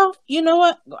 2.5. Well, you know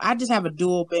what? I just have a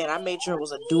dual band. I made sure it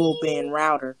was a dual band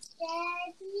router.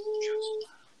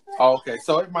 Okay,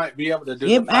 so it might be able to do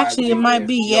it. Actually, it might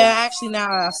be. Yeah, actually, now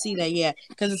I see that. Yeah,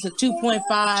 because it's a 2.5,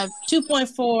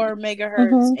 2.4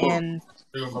 megahertz, and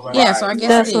yeah. So I guess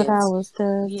that's what I was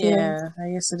told. Yeah, I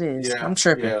guess it is. Yeah, I'm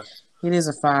tripping. Yeah. It is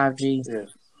a 5G.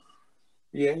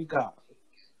 Yeah, you got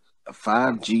a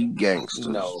 5G gangster.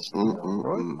 No.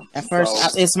 At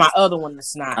first, it's my other one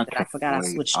that's not. That I forgot I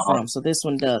switched from. So this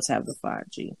one does have the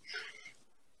 5G.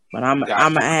 But I'm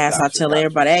an ass. I tell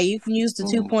everybody, hey, you can use the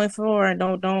 2.4 and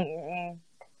don't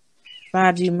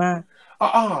 5G mine.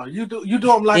 You do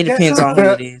them like that. It depends on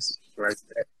who it is. Right.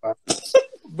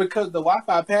 Because the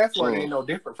Wi-Fi password ain't no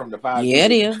different from the 5G. Yeah,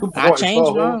 it is. I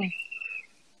changed mine.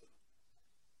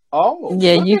 Oh,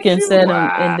 yeah, you can set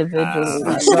them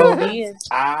individually. So it is.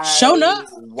 Shown up.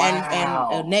 Wow.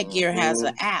 And Netgear has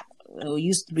an app. It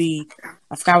used to be,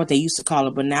 I forgot what they used to call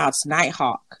it, but now it's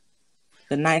Nighthawk.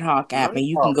 The Nighthawk app, and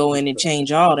you can go in and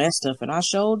change all that stuff. And I I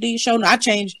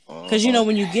changed because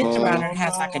when you get the router, it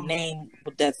has like a name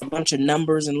that's a bunch of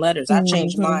numbers and letters. I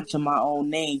changed mine to my own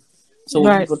name, so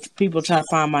when people try to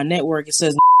find my network, it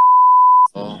says.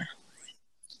 Look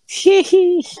at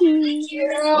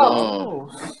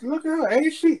her,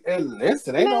 ain't she? And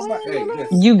listen, ain't nobody. Hey,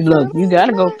 you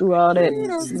gotta go through all that.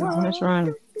 That's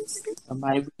right.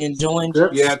 Somebody enjoying.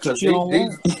 Yeah, because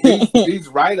these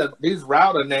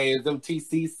router names, them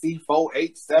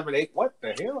TCC4878. What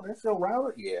the hell? That's your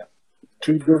router? Yeah.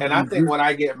 And I think when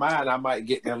I get mine, I might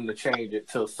get them to change it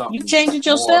to something. You change it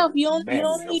yourself. You don't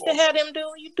need to have them do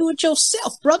it. You do it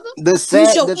yourself, brother. The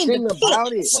thing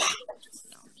about it.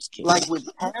 Like with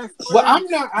well, I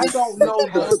don't know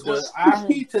the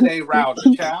IP to their router,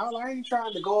 child. I ain't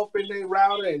trying to go up in their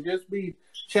router and just be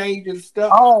changing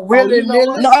stuff. No,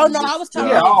 I was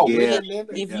talking about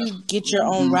if you get your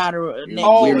own router. I'm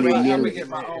gonna get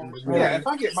my own. Yeah, if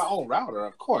I get my own router,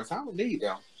 of course I don't need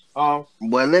them. Well,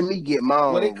 let me get my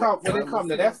own. When it come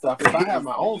to that stuff, if I have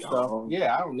my own stuff,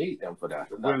 I don't need them for that.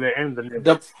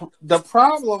 The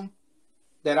problem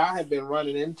that I have been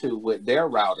running into with their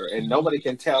router, and nobody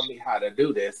can tell me how to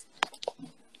do this.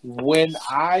 When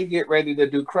I get ready to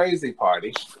do Crazy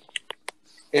Party,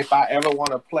 if I ever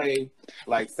want to play,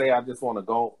 like say I just want to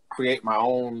go create my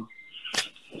own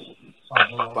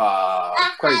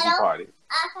Crazy Party,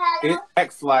 it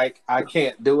acts like I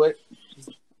can't do it.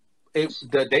 They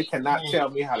cannot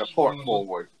tell me how to port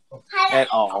forward at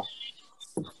all.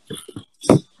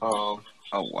 Oh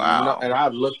wow! And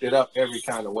I've looked it up every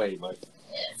kind of way, but.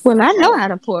 Well, I know how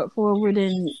to port forward,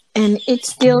 and it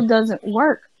still doesn't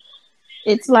work.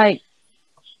 It's like,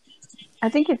 I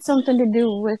think it's something to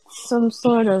do with some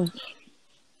sort of,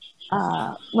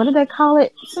 what do they call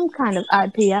it? Some kind of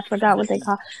IP. I forgot what they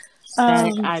call it.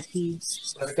 Static IP.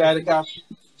 Static IP.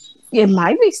 It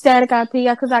might be Static IP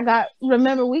because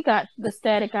remember we got the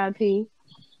Static IP,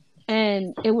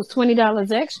 and it was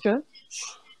 $20 extra.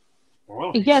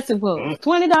 Whoa. Yes, it was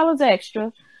 $20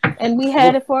 extra, and we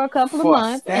had it for a couple of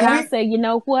months. And I said, you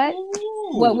know what?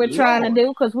 What we're trying to do,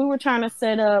 because we were trying to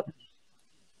set up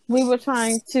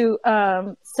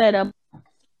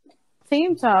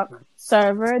Team Talk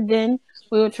server. Then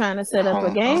we were trying to set up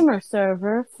a gamer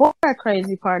server for a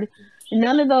crazy party.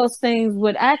 None of those things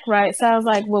would act right. So I was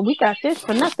like, well, we got this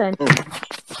for nothing.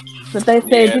 But they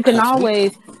said you can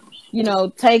always,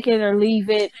 take it or leave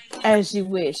it as you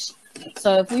wish.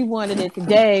 So if we wanted it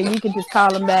today, we could just call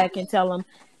them back and tell them,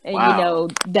 and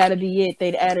that'll be it.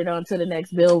 They'd add it on to the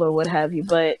next bill or what have you.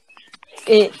 But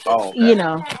and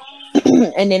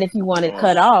then if you want it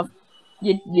cut off,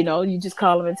 you just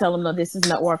call them and tell them, no, this is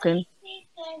not working.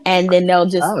 And then they'll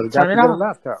just turn it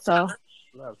off. So.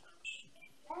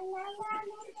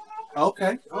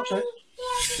 Okay.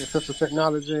 Accessible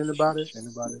technology, anybody?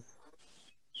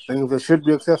 Things that should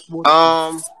be accessible?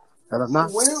 That are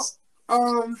not? Well,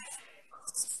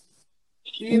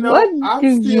 what do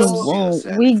you want?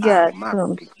 We got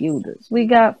computers, we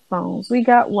got phones, we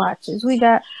got watches, we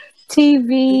got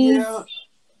TV,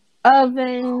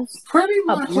 ovens, pretty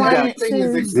much everything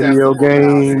is Video accessible.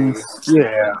 games,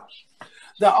 yeah.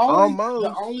 The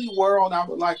only world I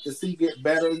would like to see get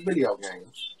better is video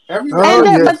games.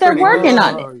 But they're working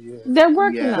on it. Yeah. They're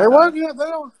working on it.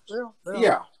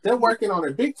 They're working on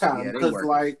it big time because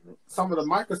like some of the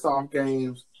Microsoft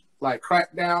games, like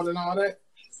Crackdown and all that,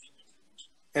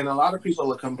 and a lot of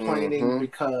people are complaining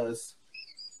because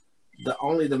the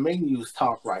menus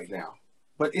talk right now.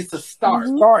 But it's a start.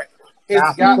 You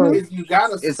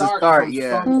gotta start from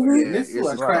somewhere. And this is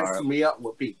what cracks me up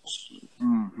with people.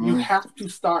 You have to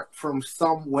start from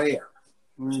somewhere.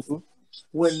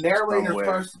 When Narrator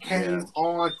first came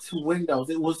on to Windows,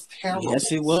 it was terrible. Yes,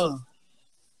 it was.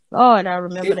 Oh, and I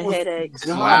remember the headaches.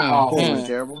 Wow. It was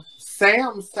terrible.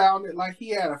 Sam sounded like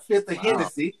he had a fifth of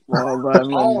Hennessy all the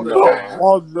time.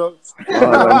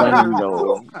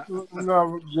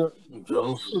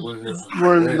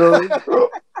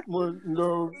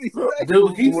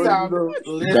 Dude, he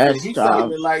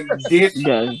sounded like this.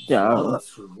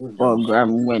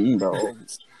 Program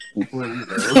Windows. Nigga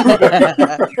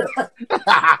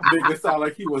sound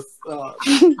like he was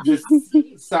just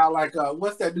sound like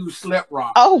what's that dude Slap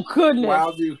Rock? Oh goodness!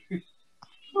 Wild dude.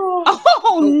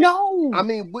 Oh no! I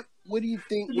mean, what do you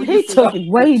think? He took it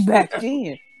way back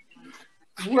then.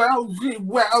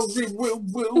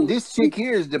 This chick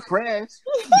here is depressed.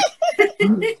 What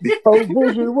do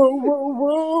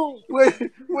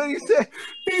you say?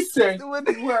 He said,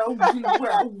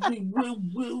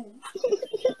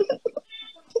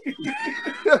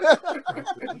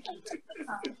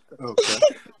 Okay.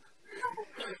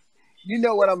 You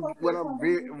know what I'm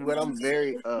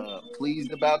very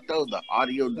pleased about though, the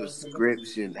audio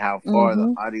description, how far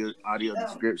the audio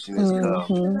description has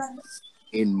come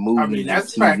in movies. I mean,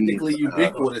 that's practically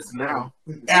ubiquitous now.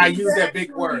 And I use that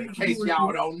big word in case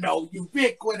y'all don't know.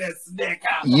 Ubiquitous,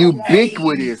 nigga.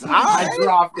 Ubiquitous. I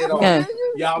dropped it on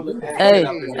y'all. Hey,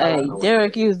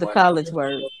 Derek used the college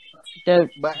word.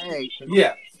 But hey,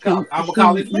 yeah, I'm a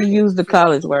college man. You use the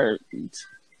college word.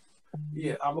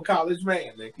 Yeah, I'm a college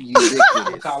man, nigga.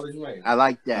 I'm a college man. I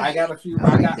like that. I got a few.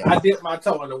 I dipped my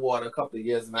toe in the water a couple of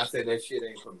years, and I said that shit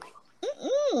ain't for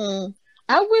me.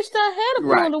 I wished I had a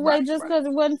pulled away just because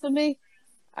it wasn't for me.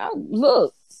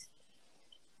 Look.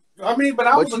 I mean, but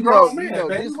I was a grown man,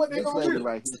 baby. What they gonna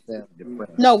do?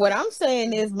 No, what I'm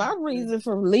saying is my reason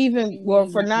for leaving or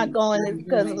for not going is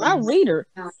because of my reader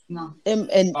and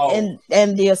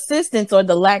the assistance or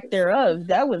the lack thereof.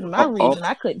 That was my reason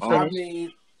I couldn't finish. I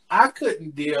mean, I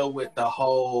couldn't deal with the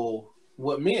whole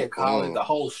what me and Colin, the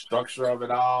whole structure of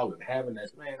it all and having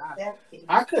that man.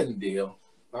 I couldn't deal.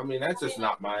 I mean, that's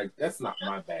not my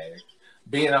bag.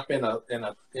 Being up in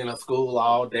a school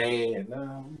all day and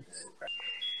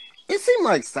it seemed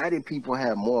like sighted people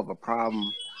have more of a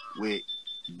problem with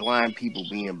blind people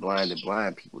being blind than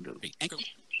blind people do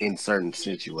in certain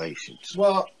situations.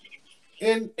 Well,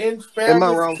 in fairness, am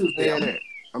I wrong to them, that?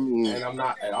 I mean, and I'm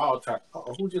not at all trying.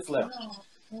 Who just left?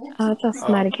 I thought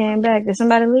somebody came back. Did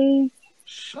somebody leave?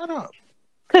 Shut up.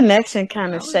 Connection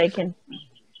kind of shaking.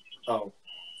 Oh,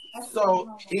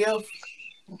 so if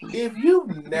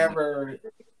you've never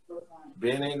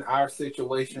been in our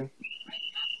situation,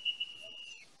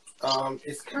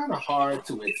 it's kind of hard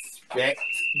to expect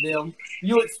them.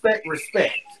 You expect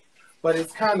respect, but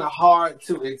it's kind of hard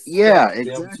to expect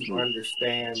them to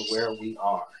understand where we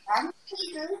are.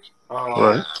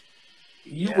 Right.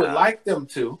 You would like them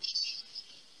to,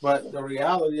 But the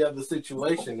reality of the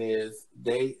situation is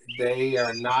they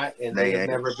are not, and they have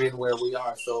never been where we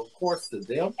are. So of course, to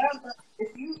them,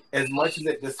 as much as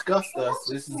it disgusts us,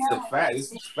 this is the fact.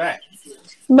 This is fact.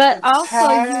 But also,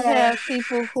 you have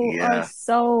people who are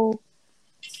so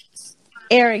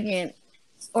arrogant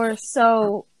or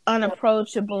so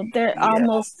unapproachable. They're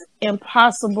almost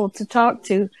impossible to talk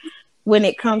to when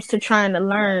it comes to trying to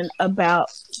learn about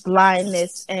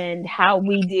blindness and how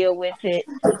we deal with it.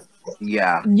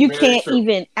 Yeah. You can't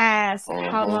even ask,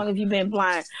 how long have you been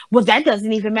blind? Well, that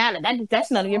doesn't even matter.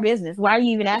 That's none of your business. Why are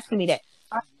you even asking me that?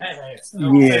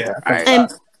 Yeah. And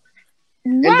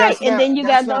then you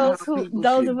got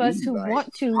those of us who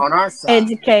want to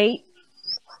educate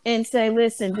and say,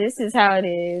 listen, this is how it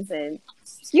is, and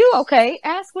you okay,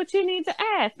 ask what you need to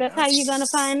ask. That's how you're gonna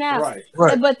find out.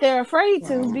 Right. But they're afraid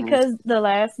to because the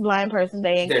last blind person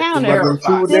they encountered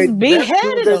just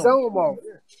beheaded them.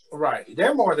 Right.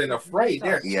 They're more than afraid.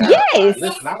 They're yes.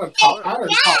 Listen, I done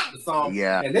talked to some,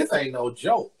 and this ain't no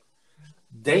joke.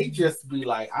 They just be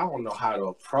like, I don't know how to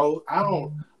approach. I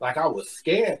was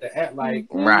scared to act like,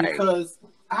 because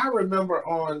I remember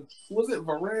was it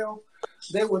Varel?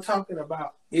 They were talking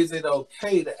about, is it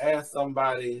okay to ask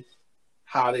somebody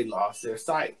how they lost their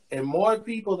sight? And more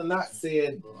people than not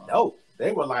said no.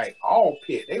 They were like, all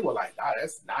pit. They were like, nah,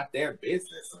 that's not their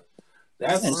business.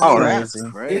 That's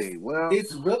crazy.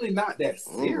 It's really not that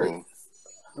serious.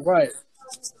 Right.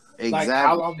 Exactly. Like,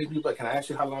 how long did you, but can I ask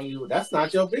you how long you, that's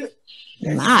not your business.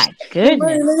 My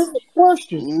goodness.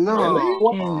 Question. No.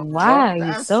 And why are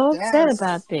you so upset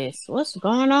about this? What's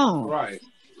going on? Right.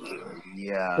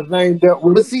 Yeah.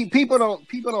 But see, people don't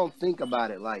think about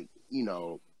it like,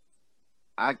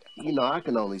 I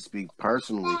can only speak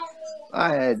personally.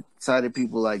 I had sighted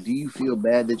people like, do you feel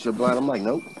bad that you're blind? I'm like,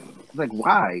 nope. Like,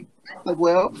 why? Like,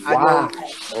 well, I know.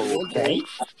 Okay.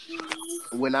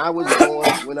 When I was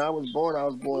born, I was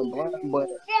born blind, but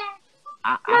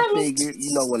I figured,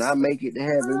 when I make it to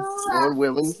heaven, Lord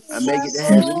willing, I make it to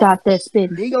heaven. Stop that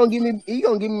spitting. He gonna give me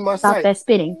my sight. Stop that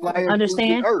spitting.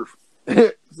 Understand? Earth.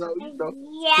 So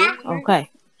okay.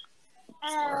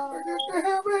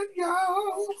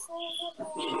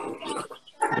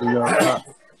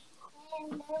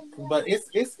 But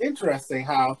it's interesting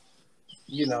how,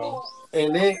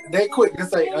 and they quick to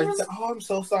say, oh, I'm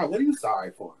so sorry. What are you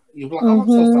sorry for? You're like, oh, I'm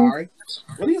so sorry.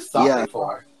 What are you sorry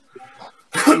for?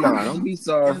 No, don't be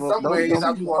sorry for. In some ways,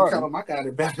 I want to tell them I got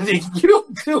it better than you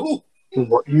do.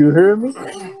 You hear me?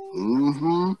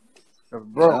 Mm-hmm.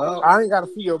 Bro, I ain't got to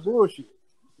see your bullshit.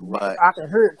 But I can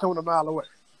hear it coming a mile away.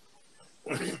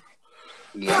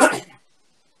 Yeah.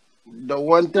 The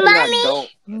one thing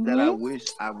I wish.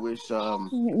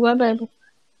 What, baby?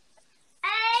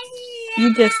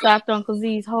 You just stopped Uncle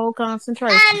Z's whole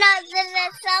concentration. I know this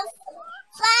is so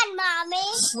fun, Mommy.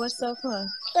 What's so fun?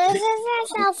 This is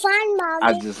so fun, Mommy.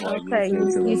 I just like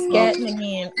you scatting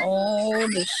again. Oh,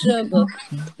 the sugar.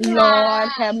 Lord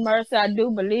have mercy. I do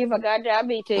believe I got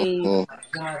diabetes.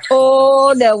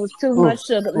 Oh, that was too much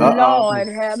sugar. Lord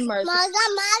have mercy.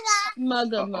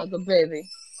 Mugga, baby.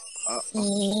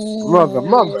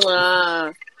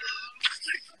 Mugga.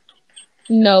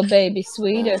 No, baby,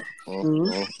 sweeter.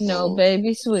 No,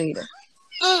 baby, sweeter.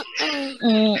 We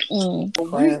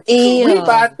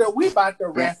about to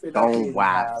wrap it up here,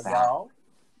 y'all.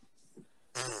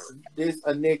 This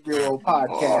a Negro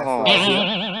podcast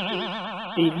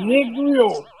right here.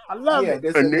 Negro. I love it.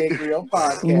 This a Negro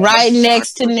podcast. Right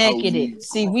next to Naked.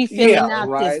 See, we filling out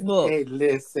this book. Hey,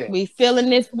 listen. We filling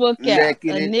this book out. A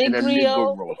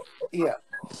Negro. Yeah.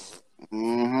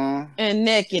 Mm-hmm. And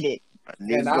Naked.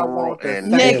 And I want to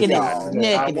Naked.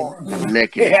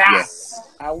 Yes.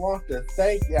 I want to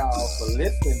thank y'all for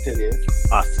listening to this.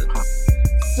 Awesome.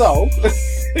 So,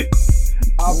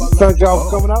 thank y'all for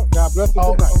coming out. God bless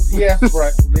you. Yes,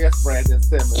 Brandon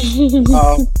Simmons.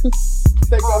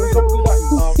 Thank y'all for coming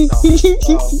out.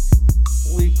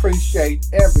 We appreciate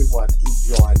everyone who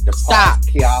joined the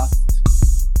podcast.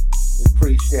 We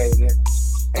appreciate it.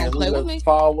 And we look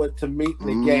forward to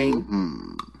meeting again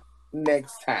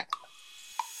next time.